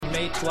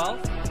May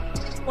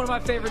 12th. One of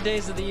my favorite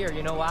days of the year.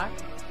 You know why?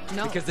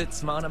 No. Because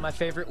it's one of my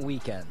favorite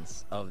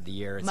weekends of the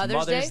year. It's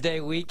Mother's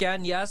Day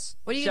weekend, yes.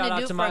 What are you shout gonna out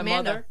do to for my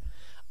Amanda?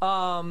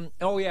 mother.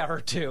 Oh, yeah,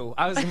 her too.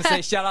 I was going to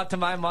say shout out to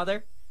my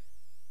mother.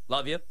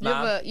 Love you,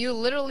 Mom. You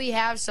literally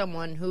have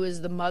someone who is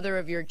the mother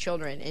of your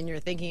children, and you're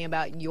thinking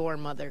about your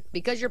mother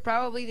because you're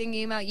probably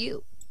thinking about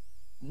you.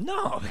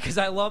 No, because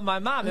I love my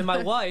mom and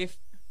my wife.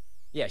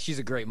 Yeah, she's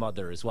a great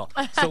mother as well.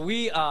 So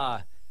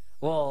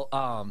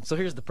so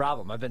here's the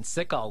problem. I've been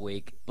sick all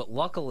week, but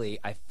luckily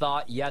I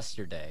thought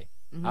yesterday,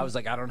 I was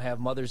like, I don't have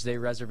Mother's Day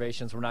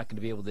reservations. We're not going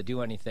to be able to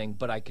do anything,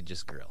 but I could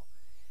just grill.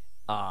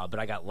 But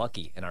I got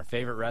lucky, and our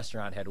favorite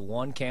restaurant had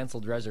one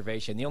canceled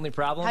reservation. The only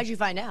problem? How'd you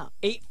find out?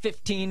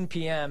 8:15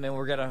 p.m. and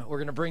we're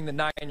gonna bring the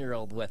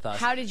 9-year-old with us.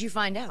 How did you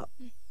find out?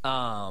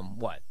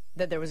 What?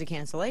 That there was a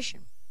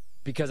cancellation.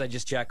 Because I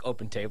just check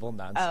Open Table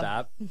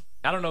nonstop.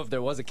 I don't know if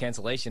there was a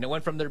cancellation. It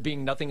went from there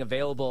being nothing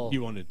available.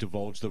 You want to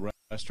divulge the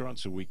restaurant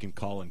so we can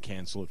call and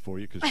cancel it for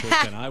you? Because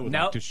Chris and I would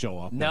like to show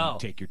up and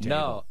take your table.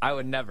 No, I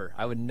would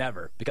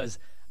never. Because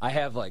I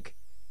have,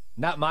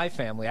 not my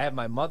family. I have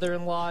my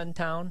mother-in-law in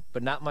town,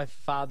 but not my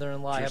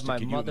father-in-law. I have my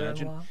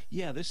mother-in-law.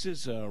 Yeah, this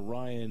is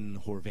Ryan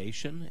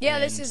Horvation. Yeah,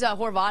 this is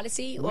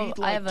Horvodicy. We'd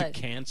like to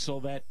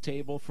cancel that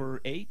table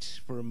for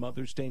 8 for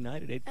Mother's Day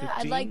night at 8:15.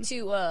 I'd like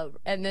to,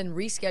 and then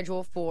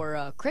reschedule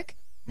for Crick.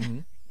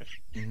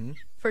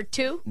 For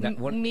 2,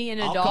 me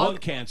and a dog. I'll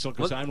cancel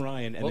because I'm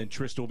Ryan, and then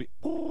Tristan will be.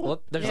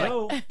 Well,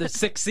 there's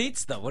 6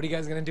 seats though. What are you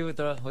guys gonna do with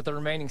the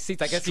remaining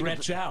seats? I guess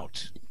stretch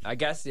out. I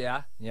guess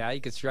yeah. You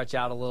could stretch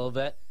out a little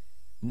bit.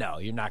 No,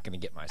 you're not gonna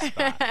get my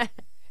spot.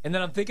 And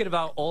then I'm thinking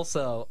about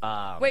also.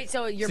 Wait,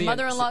 so your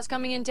mother-in-law's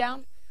coming in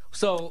town?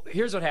 So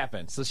here's what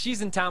happened. So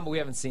she's in town, but we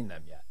haven't seen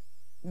them yet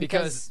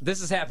because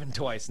this has happened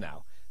twice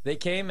now. They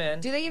came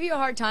in. Do they give you a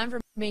hard time for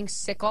being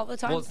sick all the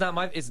time? Well, it's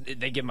not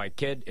they give my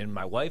kid and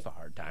my wife a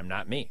hard time,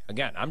 not me.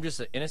 Again, I'm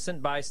just an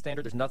innocent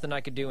bystander. There's nothing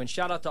I could do. And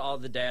shout out to all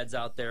the dads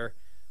out there.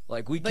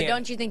 But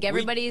don't you think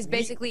everybody is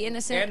basically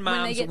innocent and moms,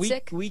 when they get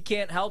sick? We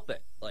can't help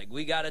it.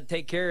 We got to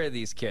take care of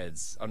these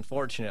kids,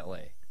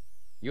 unfortunately.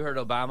 You heard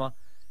Obama,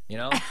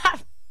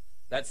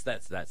 That's a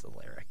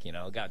lyric,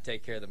 Got to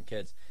take care of them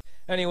kids.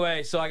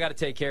 Anyway, so I got to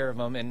take care of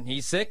him, and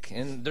he's sick,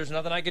 and there's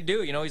nothing I could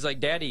do. He's like,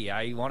 Daddy,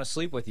 I want to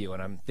sleep with you,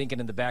 and I'm thinking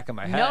in the back of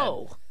my head.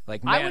 No.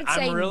 Man,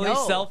 I'm really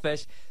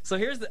selfish. So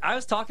I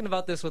was talking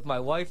about this with my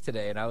wife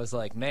today, and I was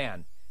like,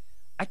 man,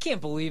 I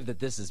can't believe that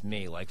this is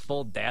me,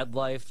 full dad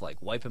life,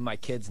 wiping my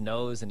kid's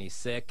nose, and he's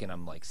sick, and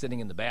I'm, sitting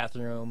in the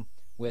bathroom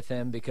with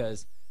him,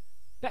 because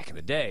back in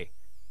the day,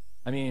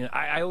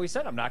 I always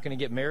said I'm not going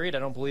to get married. I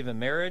don't believe in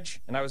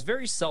marriage, and I was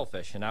very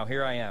selfish, and now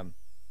here I am,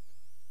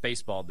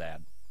 baseball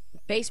dad.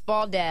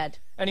 Baseball dad.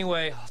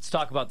 Anyway, let's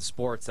talk about the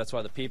sports. That's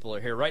why the people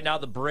are here. Right now,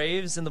 the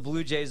Braves and the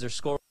Blue Jays are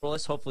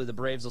scoreless. Hopefully, the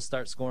Braves will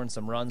start scoring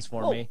some runs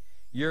for me.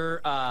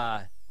 Your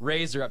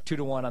Rays are up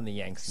 2-1 on the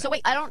Yanks now. So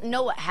wait, I don't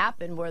know what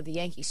happened where the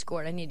Yankees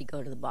scored. I need to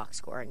go to the box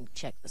score and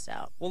check this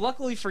out. Well,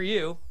 luckily for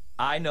you,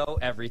 I know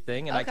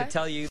everything, and I can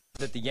tell you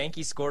that the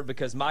Yankees scored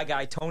because my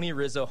guy, Tony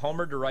Rizzo,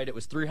 homered to right. It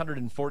was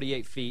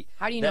 348 feet.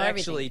 How do you know everything? That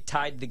actually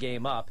tied the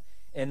game up.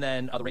 And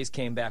then the Rays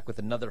came back with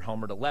another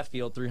homer to left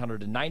field,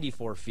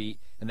 394 feet,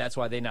 and that's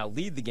why they now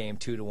lead the game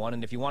 2-1.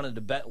 And if you wanted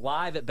to bet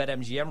live at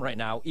BetMGM right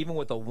now, even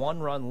with a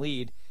 1-run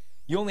lead,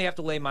 you only have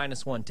to lay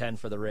 -110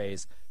 for the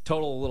Rays.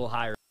 Total a little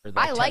higher than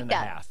 10.5. I like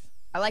that.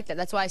 I like that.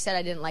 That's why I said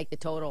I didn't like the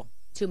total.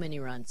 Too many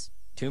runs.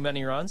 Too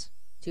many runs?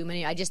 Too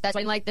many. That's why I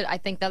didn't like that. I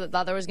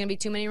thought there was going to be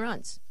too many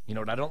runs. You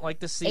know what I don't like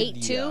to see?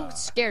 8-2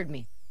 scared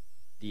me.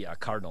 The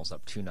Cardinals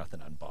up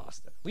 2-0 on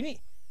Boston.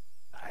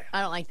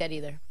 I don't like that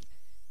either.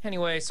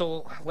 Anyway,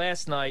 so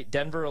last night,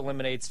 Denver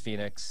eliminates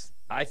Phoenix.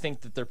 I think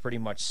that they're pretty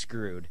much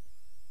screwed.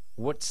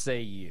 What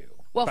say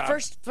you? Well,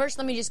 first,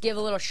 let me just give a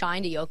little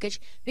shine to Jokic,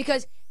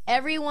 because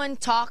everyone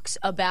talks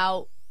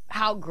about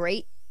how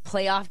great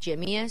playoff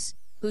Jimmy is,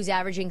 who's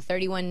averaging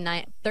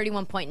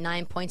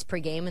 31.9 points per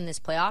game in this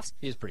playoffs.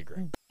 He is pretty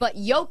great. But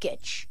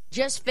Jokic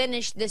just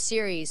finished this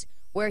series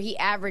where he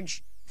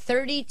averaged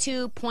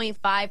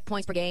 32.5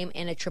 points per game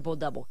and a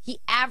triple-double. He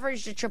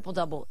averaged a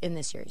triple-double in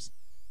this series.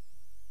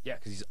 Yeah,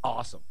 because he's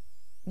awesome.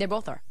 They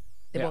both are.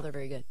 They both are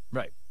very good.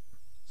 Right.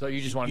 So you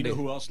just want to know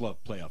who else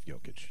loved playoff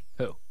Jokic?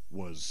 Who?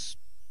 Was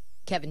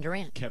Kevin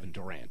Durant. Kevin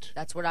Durant.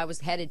 That's where I was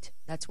headed.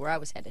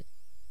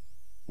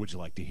 Would you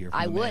like to hear from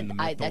I the would. man, the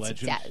myth, the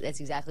legend? That's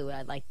exactly what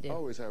I'd like to do. I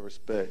always had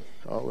respect.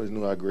 I always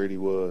knew how great he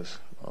was.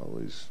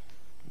 Always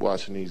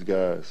watching these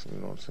guys, you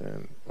know what I'm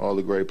saying? All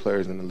the great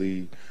players in the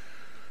league.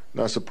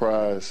 Not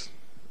surprised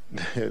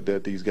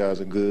that these guys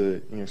are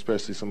good,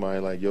 especially somebody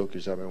like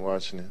Jokic. I've been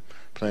watching him,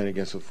 playing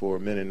against him for a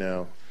minute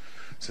now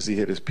since he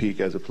hit his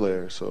peak as a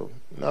player. So,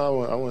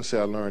 no, I wouldn't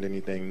say I learned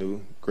anything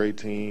new. Great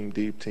team,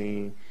 deep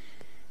team,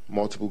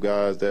 multiple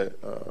guys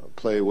that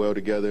play well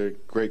together,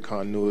 great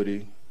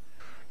continuity.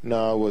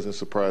 No, I wasn't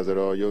surprised at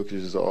all. Jokic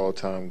is an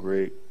all-time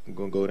great. I'm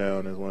going to go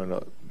down as one of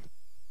the...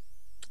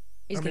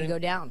 He's going to go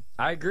down.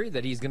 I agree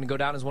that he's going to go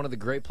down as one of the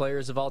great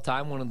players of all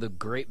time, one of the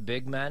great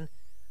big men.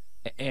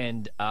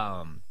 And,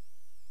 kind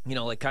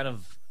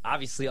of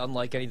obviously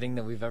unlike anything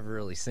that we've ever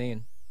really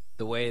seen.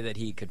 The way that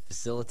he could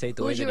facilitate,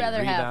 the way that he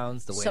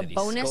rebounds, the way that he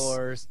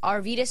scores.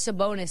 Arvydas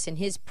Sabonis in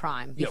his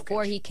prime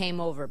before he came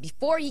over.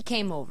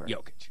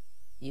 Jokic.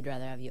 You'd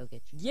rather have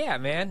Jokic? Yeah,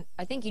 man.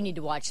 I think you need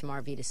to watch some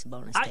Arvydas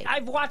Sabonis tape.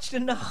 I've watched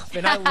enough,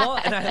 and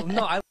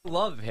I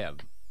love him.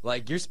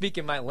 Like, you're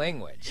speaking my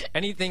language.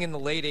 Anything in the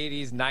late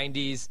 80s,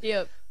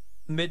 90s,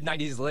 mid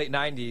 90s, late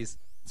 90s,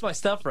 it's my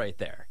stuff right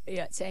there.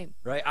 Yeah, same.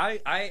 Right?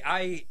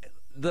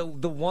 The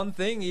one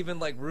thing, even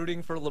like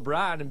rooting for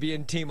LeBron and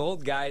being team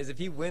old guys, if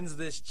he wins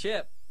this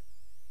chip,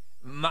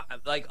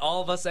 like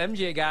all of us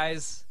MJ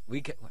guys,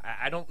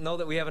 I don't know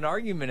that we have an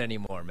argument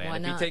anymore, man. Why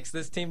not? If he takes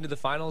this team to the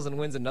finals and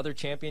wins another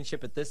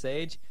championship at this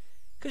age,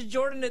 because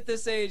Jordan at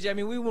this age, I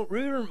mean,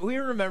 we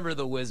remember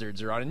the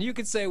Wizards are on, and you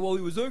could say, well,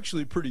 he was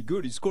actually pretty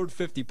good. He scored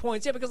 50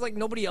 points. Yeah, because like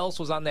nobody else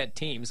was on that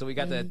team, so we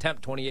got to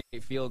attempt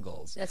 28 field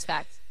goals. That's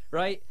fact.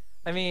 Right?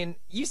 I mean,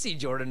 you see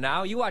Jordan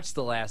now. You watch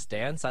The Last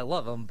Dance. I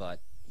love him,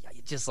 but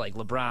just like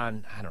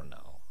LeBron, I don't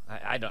know.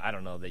 I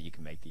don't know that you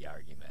can make the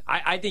argument.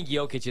 I think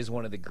Jokic is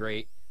one of the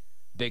great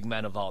big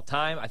men of all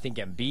time. I think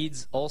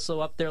Embiid's also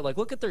up there. Like,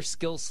 look at their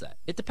skill set.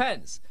 It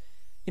depends.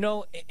 You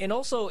know, and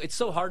also it's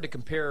so hard to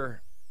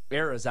compare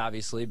eras,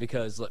 obviously,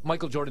 because like,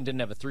 Michael Jordan didn't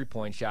have a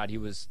three-point shot. He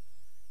was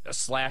a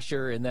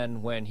slasher, and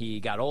then when he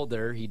got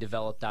older, he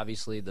developed,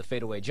 obviously, the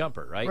fadeaway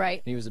jumper, right?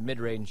 Right. And he was a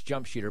mid-range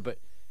jump shooter. But,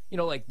 you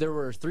know, like there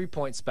were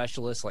three-point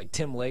specialists like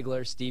Tim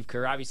Legler, Steve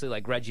Kerr, obviously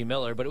like Reggie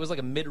Miller, but it was like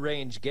a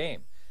mid-range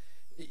game.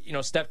 You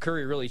know, Steph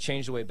Curry really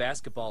changed the way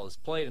basketball is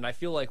played, and I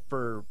feel like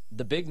for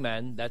the big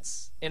men,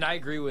 and I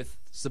agree with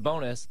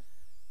Sabonis,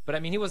 but I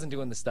mean, he wasn't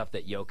doing the stuff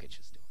that Jokic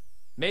is doing.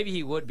 Maybe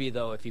he would be,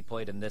 though, if he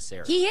played in this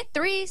era. He hit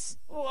threes.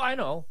 Well, I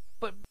know,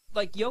 but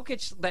like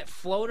Jokic, that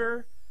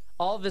floater,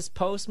 all of his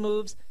post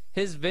moves,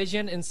 his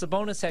vision, and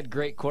Sabonis had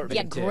great court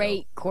vision. Yeah,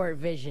 great court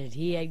vision.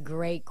 He had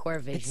great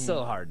court vision. It's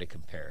so hard to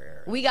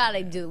compare. We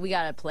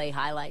gotta play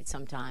highlights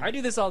sometime. I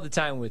do this all the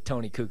time with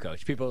Tony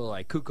Kukoc. People are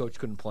like, Kukoc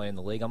couldn't play in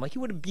the league. I'm like,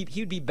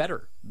 he'd be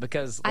better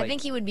because like, I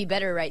think he would be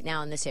better right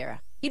now in this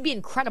era. He'd be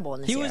incredible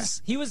in this era.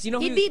 He was, you know,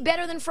 he'd be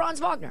better than Franz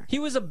Wagner. He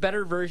was a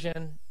better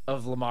version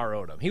of Lamar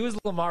Odom. He was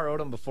Lamar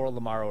Odom before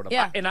Lamar Odom.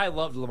 Yeah. And I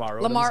loved Lamar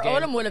Odom. Lamar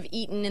Odom would have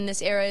eaten in this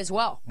era as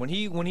well. When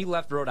he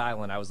left Rhode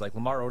Island, I was like,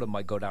 Lamar Odom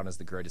might go down as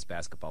the greatest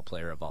basketball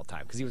player of all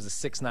time because he was a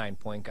 6'9"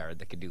 point guard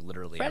that could do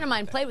literally everything. A friend of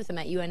mine played with him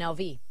at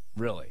UNLV.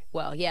 Really?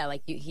 Well, yeah,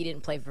 like he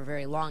didn't play for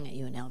very long at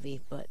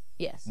UNLV, but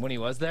yes. When he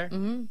was there?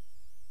 Mm-hmm.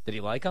 Did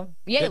he like him?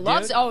 Yeah, he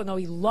loves. Oh no,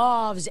 he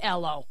loves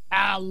Elo.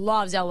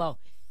 Loves Elo.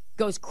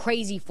 Goes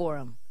crazy for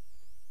him.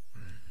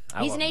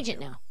 He's an agent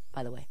now,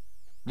 by the way.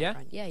 Yeah?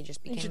 Yeah, he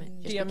just became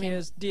DM me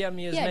his name.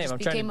 Yeah, just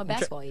became a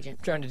basketball agent.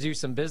 I'm trying to do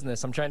some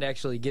business. I'm trying to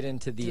actually get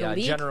into the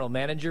general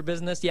manager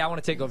business. Yeah, I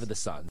want to take over the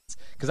Suns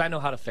because I know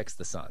how to fix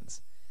the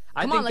Suns.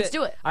 Come on, let's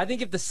do it. I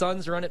think if the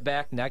Suns run it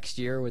back next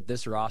year with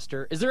this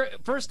roster,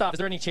 first off, is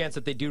there any chance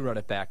that they do run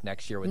it back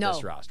next year with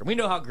this roster? We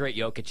know how great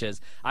Jokic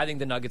is. I think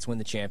the Nuggets win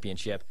the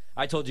championship.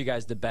 I told you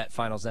guys to bet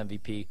Finals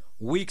MVP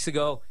weeks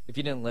ago. If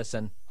you didn't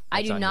listen,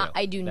 I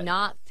do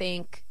not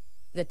think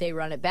that they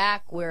run it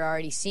back. We're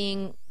already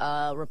seeing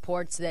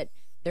reports that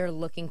they're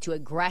looking to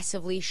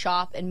aggressively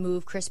shop and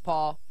move Chris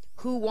Paul.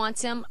 Who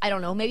wants him? I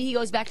don't know. Maybe he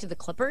goes back to the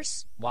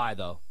Clippers. Why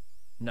though?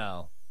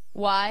 No.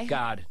 Why?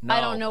 God, no.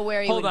 I don't know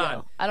where he would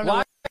go. I don't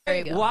know where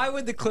he would go. Why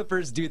would the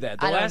Clippers do that?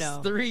 The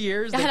last 3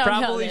 years, they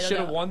probably should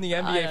have won the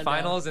NBA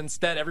Finals.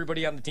 Instead,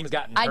 everybody on the team's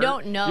gotten hurt. I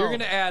don't know. You're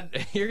gonna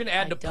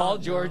add to Paul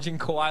George and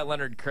Kawhi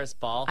Leonard, Chris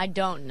Paul. I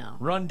don't know.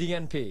 Run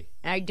DNP.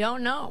 I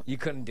don't know. You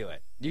couldn't do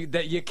it.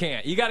 You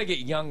can't. You got to get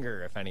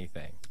younger, if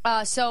anything.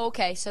 So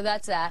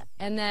that's that.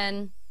 And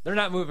then they're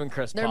not moving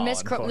Chris Paul.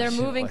 They're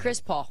moving Chris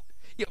Paul.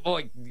 Yeah,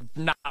 well,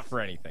 not for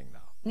anything though.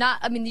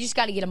 You just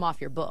got to get him off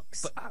your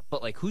books.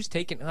 But like, who's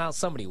taking? Well,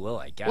 somebody will,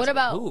 I guess. What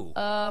about who?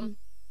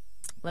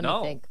 Let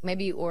me think.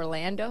 Maybe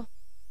Orlando.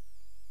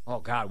 Oh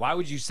God, why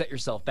would you set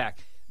yourself back?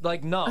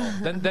 Like, no,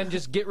 then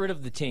just get rid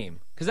of the team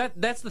because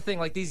that's the thing.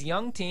 Like these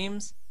young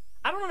teams,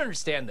 I don't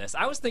understand this.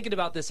 I was thinking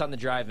about this on the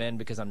drive in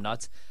because I'm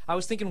nuts. I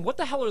was thinking, what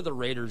the hell are the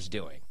Raiders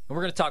doing? And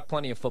we're going to talk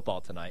plenty of football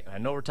tonight. I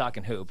know we're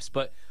talking hoops,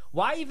 but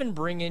why even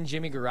bring in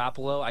Jimmy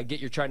Garoppolo? I get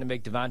you're trying to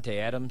make Devontae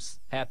Adams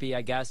happy,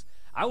 I guess.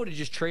 I would have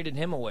just traded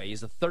him away.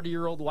 He's a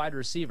 30-year-old wide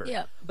receiver.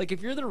 Yeah. Like,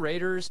 if you're the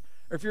Raiders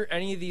or if you're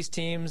any of these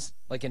teams,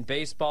 like in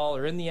baseball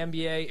or in the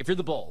NBA, if you're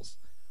the Bulls,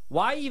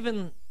 why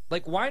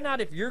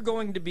not, if you're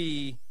going to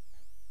be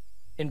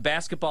in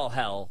basketball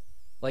hell,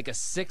 like a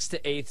 6th to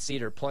 8th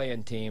seed or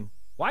play-in team,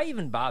 why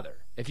even bother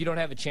if you don't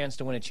have a chance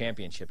to win a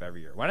championship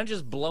every year? Why not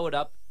just blow it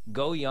up,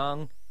 go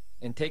young,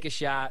 and take a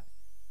shot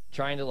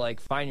trying to,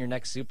 like, find your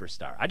next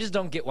superstar? I just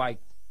don't get why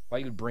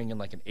you would bring in,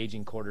 like, an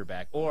aging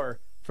quarterback or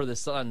for the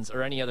Suns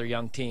or any other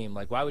young team.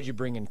 Like, why would you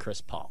bring in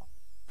Chris Paul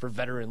for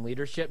veteran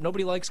leadership?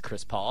 Nobody likes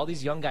Chris Paul. All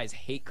these young guys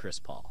hate Chris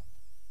Paul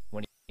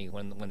when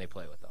they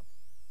play with him.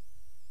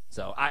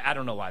 So I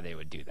don't know why they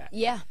would do that.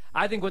 Yeah.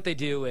 I think what they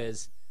do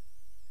is,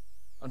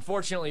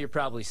 unfortunately, you're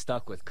probably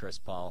stuck with Chris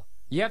Paul.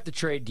 You have to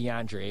trade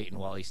DeAndre Ayton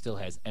while he still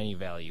has any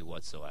value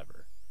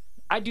whatsoever.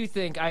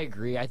 I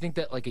agree. I think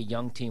that like a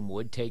young team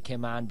would take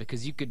him on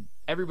because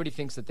everybody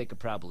thinks that they could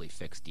probably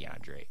fix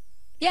DeAndre.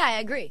 Yeah, I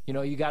agree. You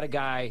know, you got a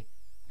guy,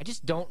 I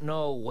just don't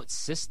know what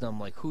system,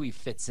 like who he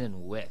fits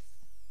in with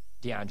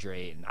DeAndre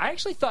Ayton. I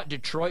actually thought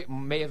Detroit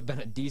may have been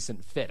a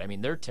decent fit. I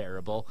mean, they're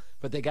terrible,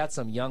 but they got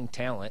some young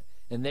talent.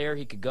 And there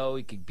he could go.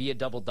 He could be a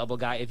double-double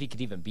guy, if he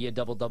could even be a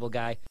double-double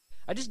guy.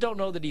 I just don't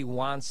know that he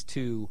wants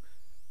to.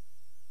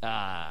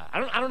 I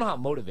don't know how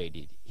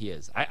motivated he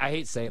is. I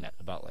hate saying that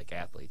about like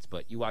athletes,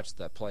 but you watch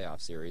the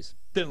playoff series,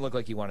 didn't look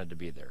like he wanted to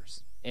be there.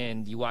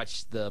 And you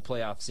watch the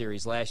playoff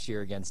series last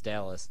year against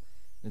Dallas,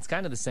 and it's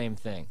kind of the same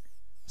thing.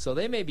 So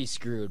they may be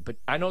screwed, but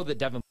I know that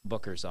Devin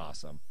Booker's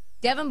awesome.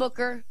 Devin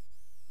Booker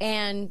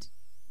and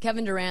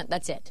Kevin Durant,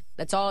 that's it.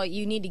 That's all.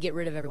 You need to get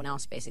rid of everyone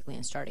else, basically,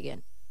 and start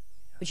again.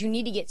 But you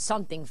need to get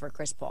something for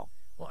Chris Paul.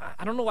 Well,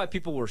 I don't know why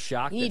people were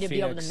shocked. You need to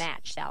be able to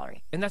match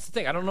salary. And that's the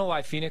thing. I don't know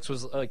why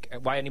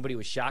why anybody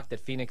was shocked that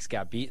Phoenix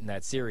got beat in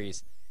that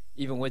series,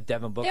 even with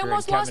Devin Booker. They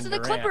almost and lost Kevin to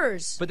the Durant.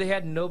 Clippers. But they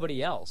had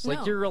nobody else. No.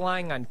 Like, you're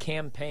relying on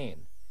Cam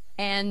Payne.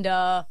 And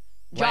Jock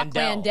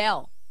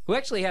Landale. Who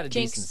actually had a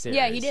decent series.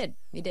 Yeah, he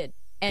did.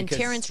 And Because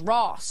Terrence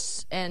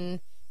Ross and,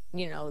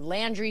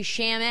 Landry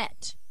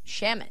Shamet.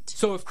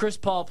 So if Chris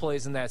Paul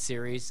plays in that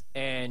series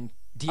and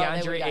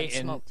DeAndre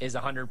Ayton is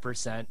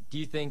 100%, do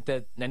you think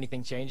that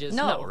anything changes?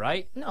 No,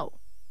 right? No.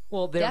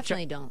 Well,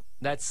 definitely don't.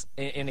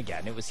 And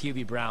again, it was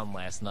Hubie Brown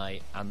last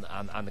night on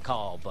the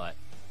call, but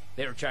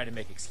they were trying to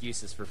make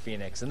excuses for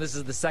Phoenix, and this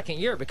is the second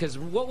year because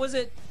what was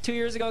it 2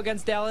 years ago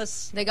against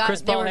Dallas?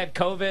 Chris Paul had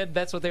COVID.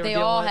 That's what they were dealing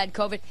with. They all had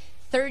COVID.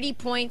 30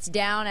 points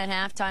down at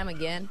halftime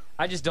again.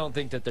 I just don't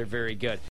think that they're very good.